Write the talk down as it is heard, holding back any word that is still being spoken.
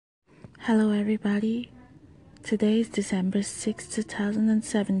Hello everybody, today is December 6,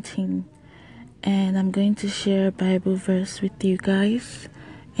 2017, and I'm going to share a Bible verse with you guys,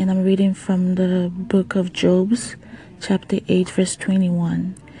 and I'm reading from the book of Job, chapter 8, verse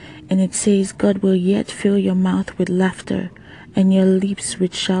 21, and it says, God will yet fill your mouth with laughter, and your lips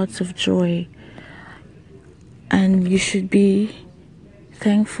with shouts of joy, and you should be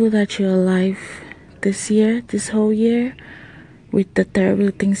thankful that you're alive this whole year, with the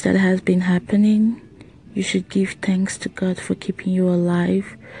terrible things that has been happening. You should give thanks to God for keeping you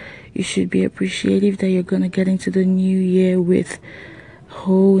alive. You should be appreciative that you're going to get into the new year with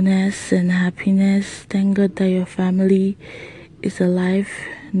wholeness and happiness. Thank God that your family is alive.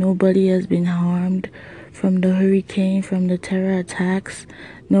 Nobody has been harmed from the hurricane, from the terror attacks,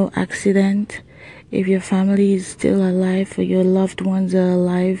 no accident. If your family is still alive or your loved ones are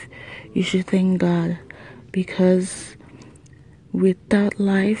alive, you should thank God, because without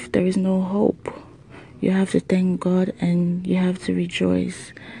life there is no hope. You have to thank God, and you have to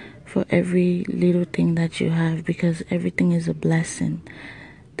rejoice for every little thing that you have, because everything is a blessing.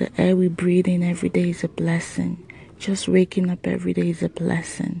 The air we breathe in every day is a blessing. Just waking up every day is a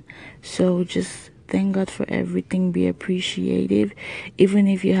blessing. So just thank God for everything. Be appreciative. Even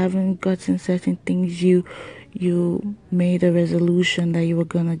if you haven't gotten certain things you made a resolution that you were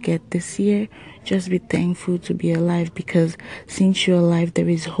gonna get this year, just be thankful to be alive, because since you're alive, there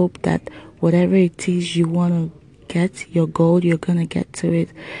is hope that whatever it is you want to get, your goal, you're gonna get to it.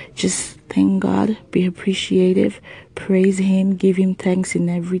 Just thank God, be appreciative, praise Him, give Him thanks in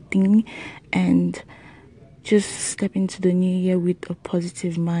everything, and just step into the new year with a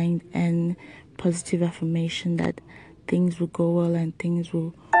positive mind and positive affirmation that things will go well and things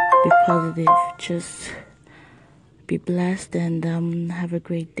will be positive. Just be blessed and have a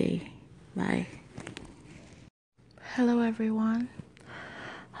great day. Bye. Hello everyone.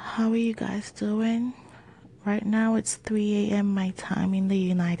 How are you guys doing? Right now it's 3 a.m. my time in the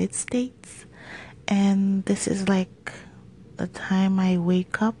United States, and this is like the time I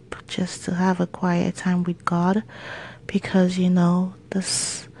wake up just to have a quiet time with God, because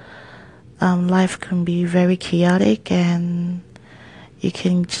this life can be very chaotic, and you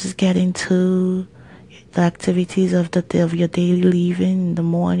can just get into the activities of your daily living in the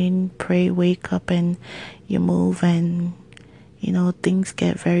morning, pray, wake up, and you move, and things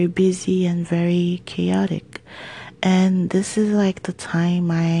get very busy and very chaotic. And this is like the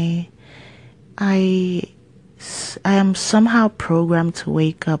time I am somehow programmed to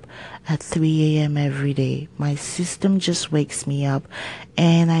wake up at 3 a.m. every day. My system just wakes me up,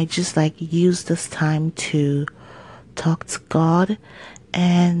 and I just use this time to talk to God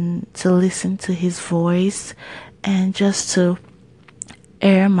and to listen to His voice, and just to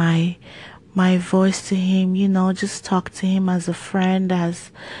air my voice to Him, just talk to Him as a friend, as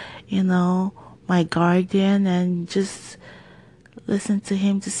my guardian, and just listen to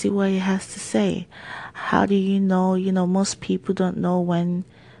Him to see what He has to say. How do you know? Most people don't know when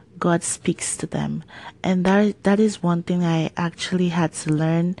God speaks to them, and that is one thing I actually had to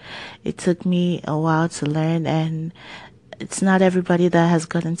learn. It took me a while to learn, and it's not everybody that has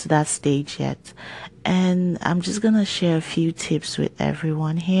gotten to that stage yet. And I'm just gonna share a few tips with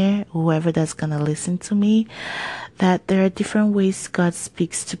everyone here, whoever that's gonna listen to me, that there are different ways God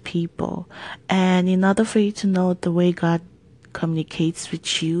speaks to people. And in order for you to know the way God communicates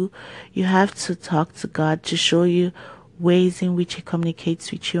with you, you have to talk to God to show you ways in which He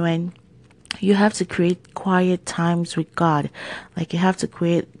communicates with you. And you have to create quiet times with God. You have to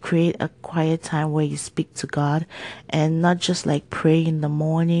create a quiet time where you speak to God, and not just pray in the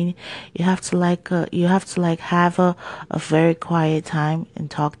morning. You have to have a very quiet time and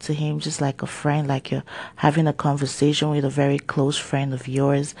talk to Him just like a friend, like you're having a conversation with a very close friend of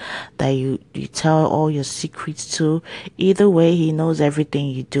yours that you tell all your secrets to. Either way, He knows everything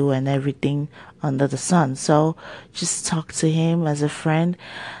you do and everything under the sun. So just talk to Him as a friend.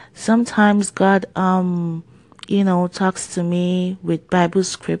 Sometimes God, talks to me with Bible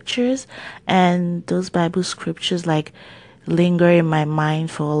scriptures, and those Bible scriptures linger in my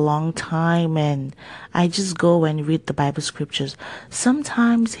mind for a long time, and I just go and read the Bible scriptures.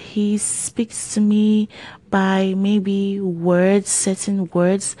 Sometimes He speaks to me by maybe certain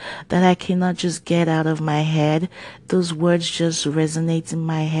words that I cannot just get out of my head. Those words just resonate in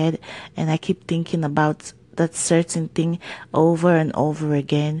my head, and I keep thinking about that certain thing over and over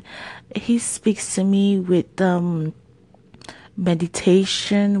again. He speaks to me with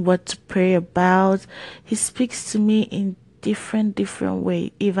meditation, what to pray about. He speaks to me in different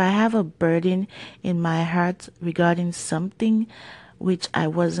way. If I have a burden in my heart regarding something, which I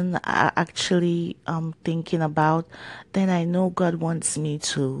wasn't actually thinking about, then I know God wants me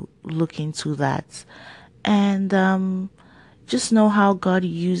to look into that. And just know how God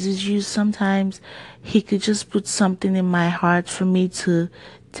uses you. Sometimes He could just put something in my heart for me to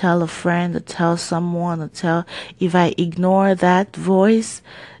tell a friend or tell someone or tell. If I ignore that voice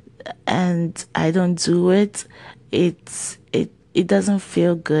and I don't do it, it doesn't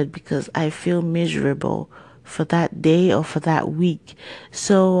feel good because I feel miserable for that day or for that week.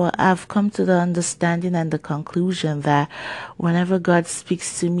 So I've come to the understanding and the conclusion that whenever God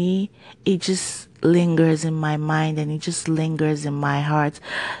speaks to me, it just lingers in my mind and it just lingers in my heart.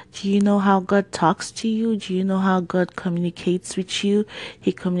 Do you know how God talks to you? Do you know how God communicates with you?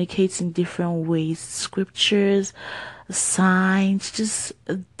 He communicates in different ways. Scriptures, signs, just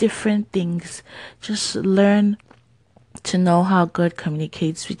different things. Just learn to know how God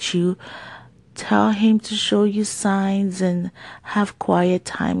communicates with you. Tell Him to show you signs and have quiet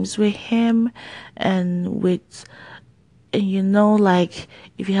times with Him and with, and like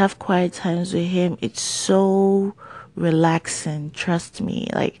if you have quiet times with Him, it's so relaxing. Trust me,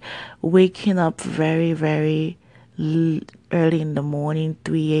 like waking up very, very early in the morning,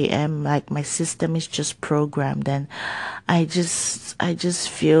 3 a.m., like my system is just programmed, and I just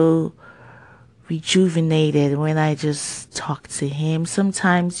feel rejuvenated when I just talk to Him.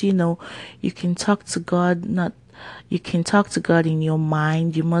 Sometimes, you can talk to God, not you can talk to God in your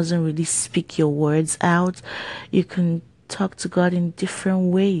mind. You mustn't really speak your words out. You can talk to God in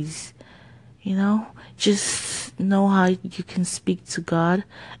different ways. Just know how you can speak to God,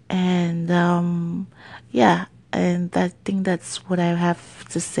 and yeah, and I think that's what I have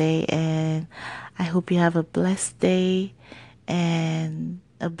to say. And I hope you have a blessed day and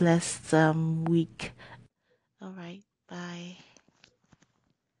a blessed week. All right, bye.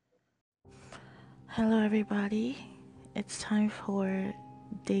 Hello, everybody. It's time for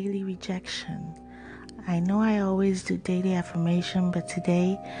daily rejection. I know I always do daily affirmation, but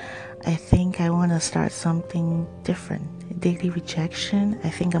today I think I want to start something different. Daily rejection. I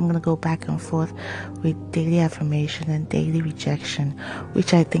think I'm going to go back and forth with daily affirmation and daily rejection,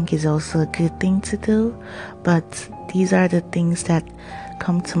 which I think is also a good thing to do. But these are the things that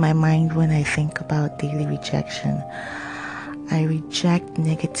come to my mind when I think about daily rejection. I reject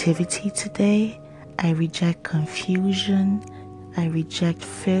negativity today. I reject confusion. I reject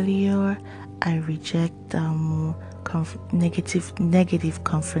failure. I reject negative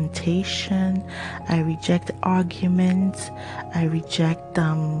confrontation. I reject arguments. I reject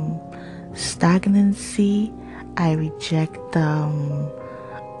stagnancy. I reject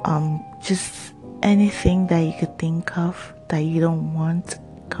just anything that you could think of that you don't want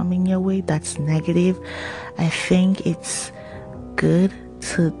coming your way that's negative. I think it's good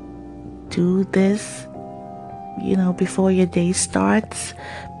to do this, before your day starts,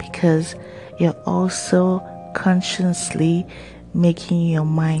 because you're also consciously making your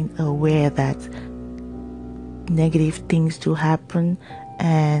mind aware that negative things do happen.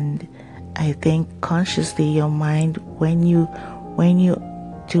 And I think consciously your mind, when you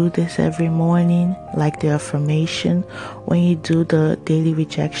do this every morning, like the affirmation, when you do the daily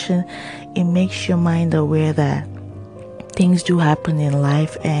rejection, it makes your mind aware that things do happen in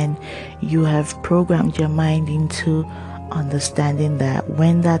life, and you have programmed your mind into understanding that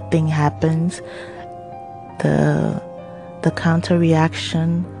when that thing happens, the counter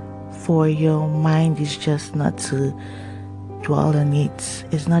reaction for your mind is just not to dwell in it.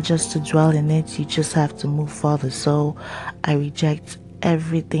 It's not just to dwell in it, you just have to move further. So I reject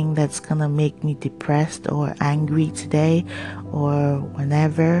everything that's gonna make me depressed or angry today or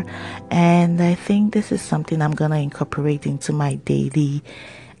whenever. And I think this is something I'm gonna incorporate into my daily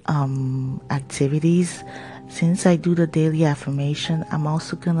activities. Since I do the daily affirmation, I'm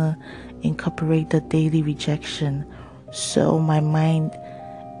also gonna incorporate the daily rejection, so my mind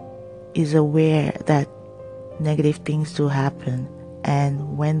is aware that negative things do happen.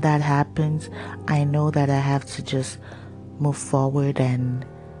 And when that happens, I know that I have to just move forward and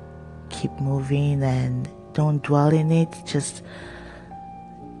keep moving and don't dwell in it. Just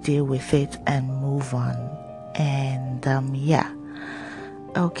deal with it and move on. And yeah.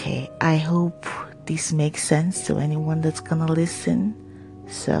 Okay, I hope this makes sense to anyone that's gonna listen.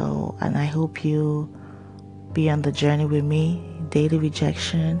 So, and I hope you be on the journey with me, daily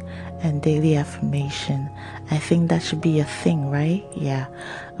rejection and daily affirmation. I think that should be a thing, right? Yeah.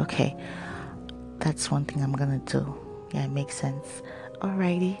 Okay. That's one thing I'm gonna do. Yeah, it makes sense.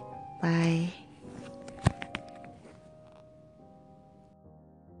 Alrighty. Bye.